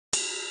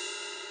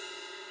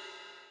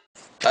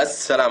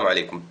Assalamu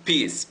alaikum,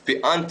 peace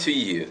be unto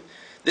you.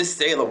 This is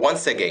Taylor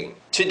once again.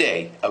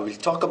 Today I will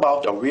talk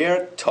about a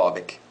weird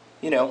topic.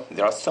 You know,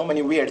 there are so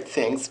many weird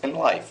things in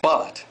life.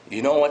 But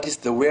you know what is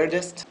the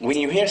weirdest? When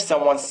you hear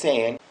someone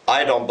saying,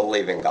 I don't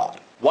believe in God.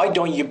 Why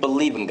don't you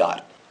believe in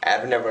God?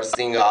 I've never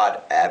seen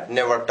God. I've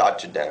never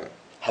touched them.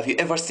 Have you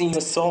ever seen your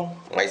soul?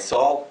 My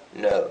soul?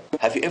 No.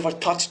 Have you ever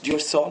touched your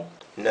soul?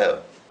 No.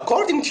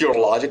 According to your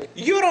logic,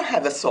 you don't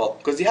have a soul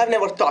because you have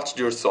never touched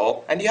your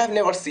soul and you have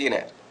never seen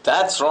it.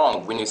 That's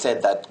wrong when you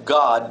said that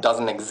God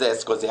doesn't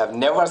exist because you have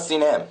never seen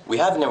Him. We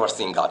have never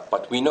seen God,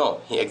 but we know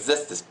He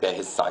exists by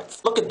His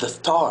signs. Look at the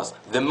stars,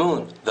 the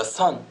moon, the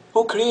sun.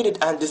 Who created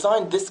and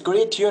designed this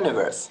great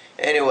universe?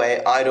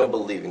 Anyway, I don't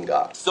believe in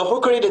God. So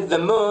who created the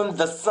moon,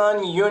 the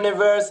sun,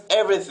 universe,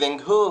 everything?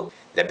 Who?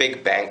 The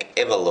Big Bang,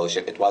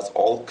 evolution, it was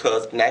all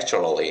caused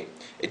naturally.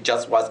 It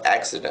just was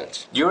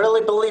accident. Do you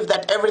really believe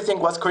that everything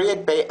was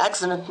created by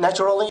accident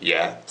naturally?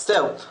 Yeah.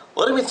 So,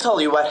 let me tell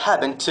you what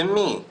happened to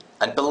me.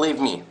 And believe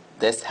me,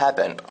 this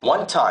happened.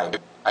 One time,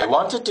 I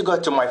wanted to go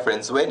to my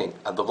friend's wedding,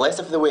 and the place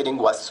of the wedding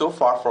was so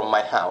far from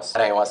my house.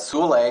 And I was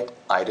so late,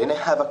 I didn't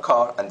have a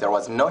car, and there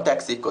was no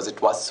taxi because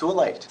it was so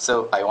late.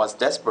 So I was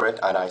desperate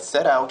and I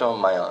set out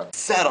on my own.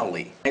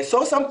 Suddenly, I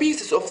saw some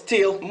pieces of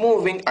steel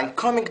moving and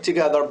coming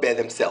together by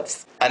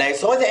themselves. And I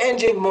saw the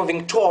engine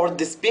moving toward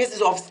these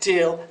pieces of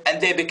steel,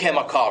 and they became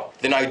a car.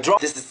 Then I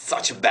dropped. This is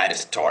such a bad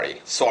story.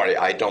 Sorry,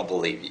 I don't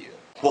believe you.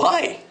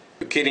 Why?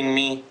 You kidding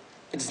me?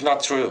 It's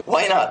not true.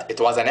 Why not? It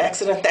was an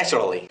accident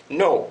naturally.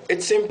 No,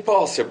 it's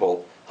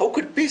impossible. How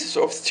could pieces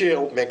of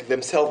steel make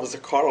themselves a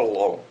car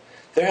alone?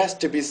 There has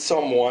to be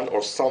someone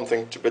or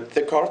something to put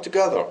the car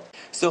together.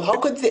 So how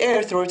could the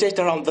earth rotate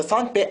around the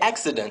sun by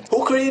accident?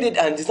 Who created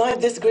and designed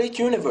this great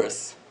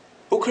universe?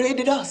 Who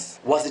created us?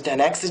 Was it an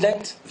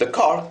accident? The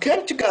car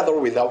came together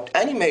without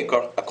any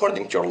maker,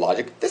 according to your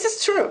logic. This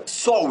is true.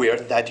 So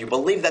weird that you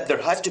believe that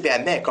there has to be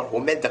a maker who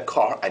made the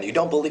car and you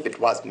don't believe it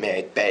was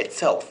made by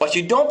itself. But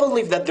you don't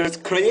believe that there's a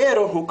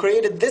creator who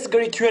created this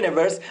great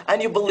universe and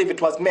you believe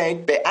it was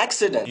made by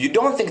accident. You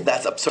don't think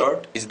that's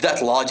absurd? Is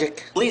that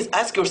logic? Please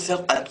ask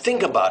yourself and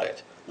think about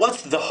it.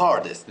 What's the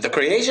hardest? The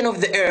creation of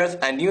the earth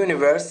and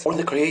universe or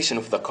the creation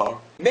of the car?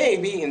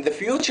 Maybe in the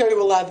future you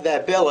will have the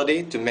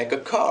ability to make a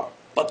car.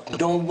 But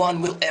no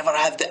one will ever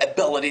have the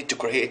ability to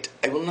create.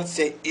 I will not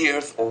say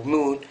earth or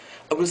moon,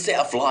 I will say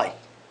a fly.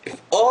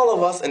 If all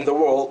of us in the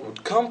world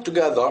would come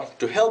together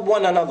to help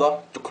one another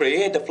to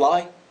create a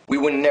fly, we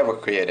would never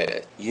create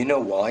it. You know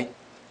why?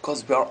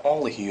 Because we are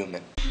only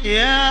human.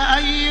 يا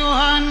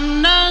أيها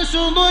الناس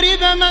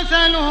ضرب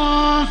مثل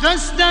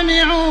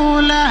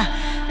فاستمعوا له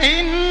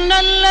إن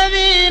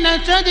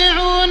الذين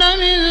تدعون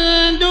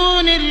من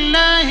دون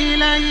الله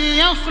لن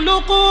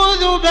يخلقوا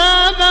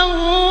ذبابا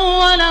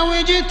ولو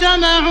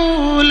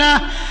اجتمعوا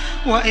له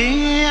وإن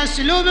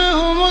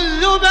يسلبهم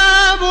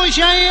الذباب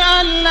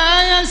شيئا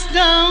لا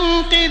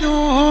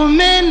يستنقذوه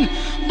منه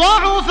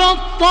ضعف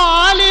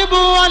الطالب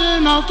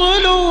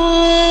والمطلوب.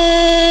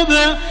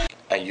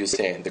 And you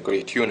say the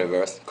great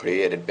universe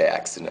created by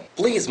accident.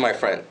 Please, my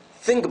friend,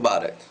 think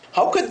about it.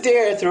 How could the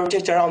earth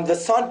rotate around the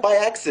sun by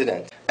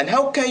accident? And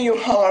how can your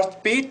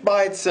heart beat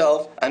by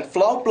itself and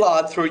flow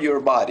blood through your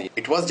body?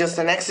 It was just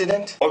an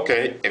accident?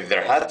 Okay, if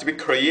there has to be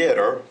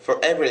creator for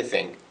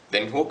everything,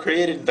 then who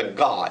created the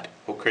God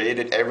who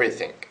created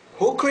everything?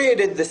 Who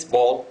created this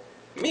ball?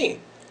 Me.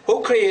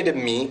 Who created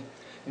me?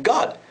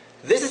 God.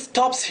 This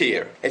stops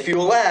here. If you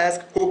will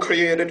ask who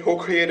created,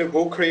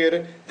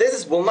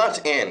 this will not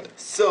end.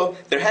 So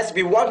there has to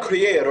be one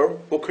creator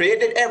who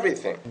created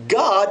everything.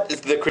 God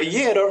is the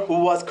creator who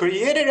was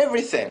created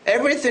everything.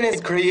 Everything is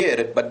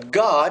created, but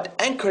God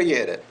ain't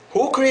created.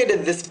 Who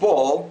created this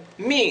ball?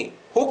 Me.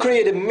 Who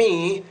created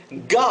me?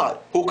 God.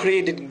 Who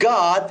created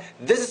God?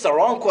 This is a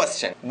wrong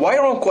question. Why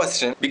wrong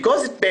question?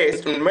 Because it's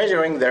based on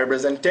measuring the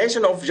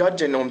representation of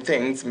judging on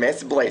things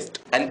misplaced.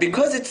 And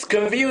because it's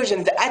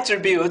confusing the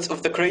attributes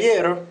of the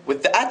creator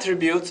with the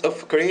attributes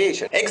of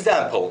creation.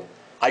 Example,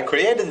 I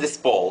created this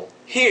ball.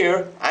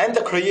 Here, I am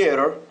the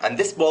creator, and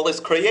this ball is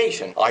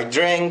creation. I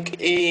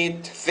drink,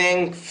 eat,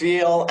 think,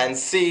 feel, and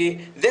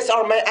see. These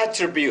are my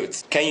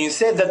attributes. Can you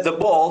say that the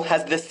ball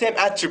has the same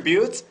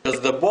attributes? Does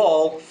the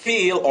ball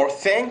feel or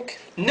think?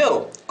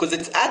 No, because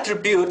its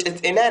attribute is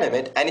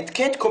inanimate and it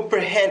can't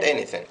comprehend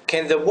anything.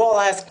 Can the ball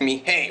ask me,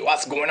 hey,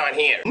 what's going on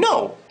here?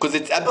 No, because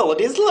its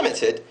ability is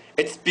limited.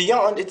 It's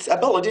beyond its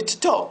ability to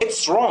talk.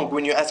 It's wrong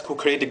when you ask who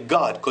created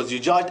God, because you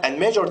judge and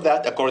measure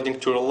that according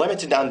to your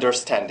limited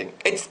understanding.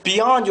 It's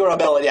beyond your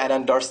ability and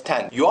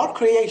understanding. You are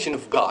creation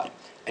of God,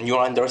 and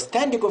your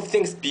understanding of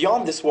things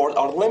beyond this world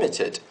are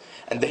limited.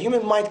 And the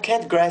human mind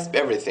can't grasp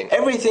everything.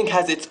 Everything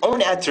has its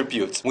own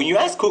attributes. When you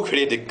ask who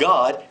created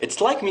God, it's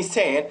like me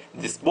saying,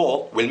 this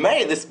ball will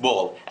marry this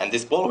ball, and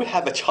this ball will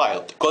have a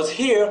child. Because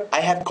here, I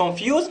have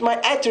confused my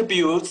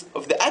attributes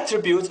of the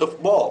attributes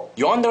of ball.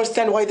 You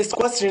understand why this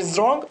question is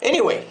wrong?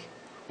 Anyway,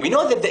 we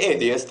know that the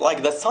atheists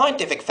like the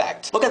scientific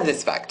fact. Look at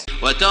this fact.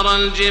 وترى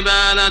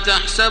الجبال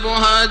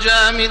تحسبها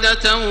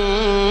جامدة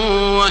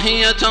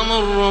وهي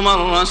تمر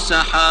مر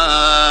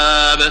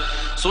السحاب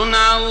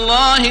صنع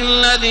الله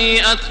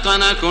الذي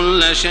أتقن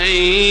كل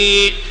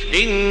شيء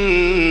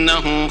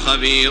إنه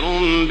خبير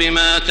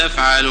بما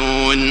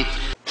تفعلون.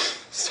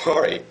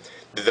 Sorry,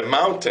 did the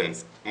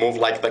mountains move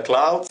like the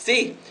clouds?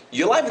 See,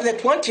 you live in the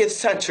 20th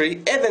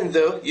century even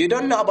though you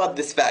don't know about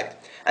this fact.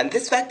 And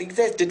this fact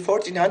existed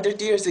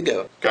 1400 years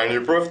ago. Can you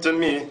prove to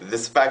me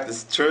this fact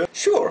is true?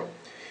 Sure.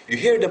 You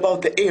heard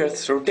about the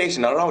Earth's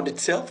rotation around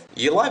itself?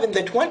 You live in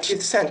the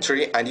 20th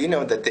century and you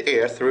know that the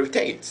Earth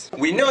rotates.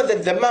 We know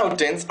that the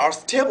mountains are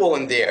stable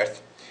in the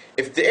Earth.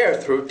 If the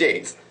Earth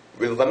rotates,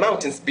 will the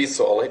mountains be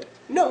solid?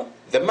 No.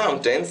 The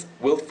mountains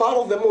will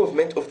follow the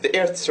movement of the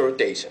Earth's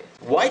rotation.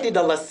 Why did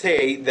Allah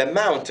say the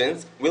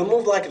mountains will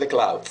move like the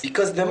clouds?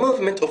 Because the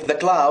movement of the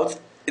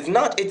clouds is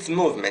not its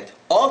movement.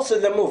 Also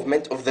the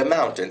movement of the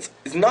mountains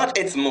is not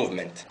its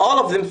movement. All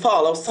of them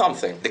follow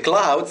something. The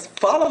clouds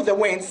follow the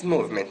wind's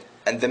movement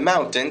and the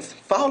mountains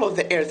follow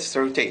the Earth's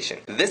rotation.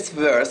 This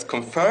verse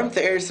confirmed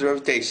the Earth's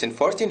rotation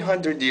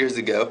 1400 years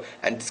ago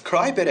and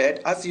described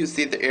it as you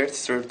see the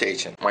Earth's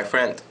rotation. My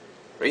friend,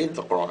 read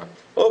the Quran.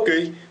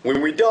 Okay,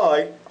 when we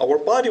die, our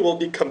body will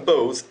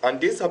decompose and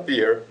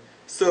disappear.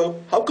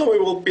 So, how come we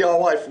will be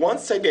alive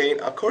once again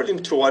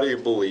according to what you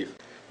believe?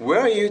 Where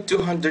are you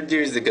 200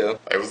 years ago?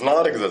 I was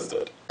not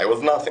existed. I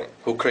was nothing.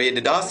 Who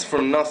created us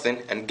from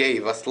nothing and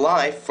gave us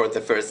life for the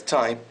first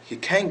time, He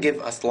can give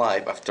us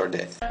life after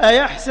death.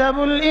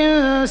 أيحسب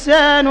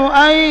الإنسان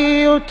أن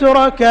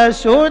يترك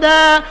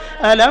سدى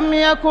ألم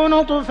يك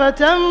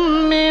نطفة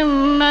من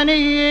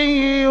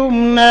مني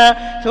يمنى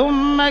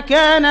ثم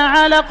كان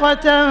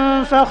علقة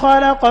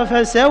فخلق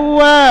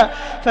فسوى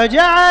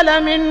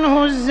فجعل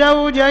منه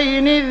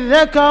الزوجين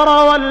الذكر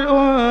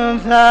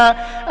والأنثى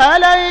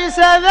أليس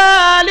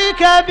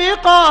ذلك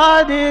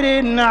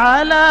بقادر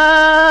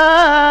على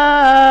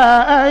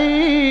أن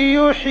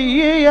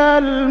يحيي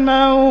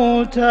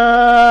الموتى.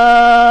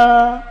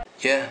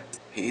 Yeah,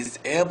 He is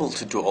able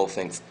to do all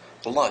things.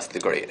 Allah is the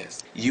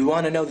greatest. You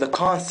want to know the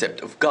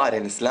concept of God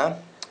in Islam?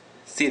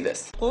 See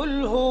this.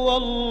 قل هو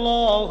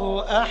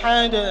الله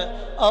أحد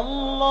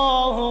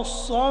الله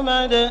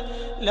الصمد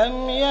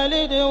لم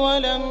يلد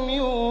ولم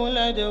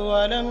يولد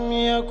ولم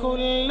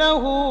يكن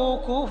له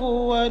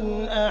كفوا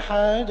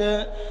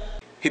أحد.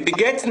 He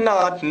begets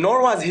not,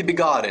 nor was He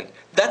begotten.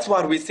 That's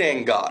what we say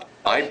in God.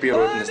 I bear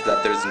witness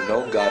that there is no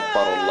God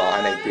but Allah,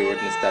 and I bear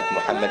witness that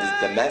Muhammad is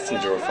the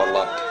messenger of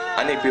Allah,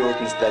 and I bear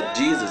witness that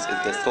Jesus is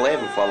the slave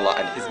of Allah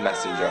and His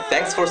messenger.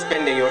 Thanks for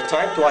spending your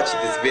time to watch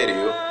this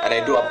video, and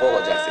I do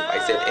apologize if I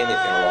said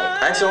anything wrong.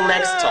 Until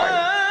next time,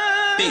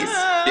 peace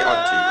be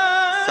unto you.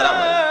 Salam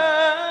alaikum.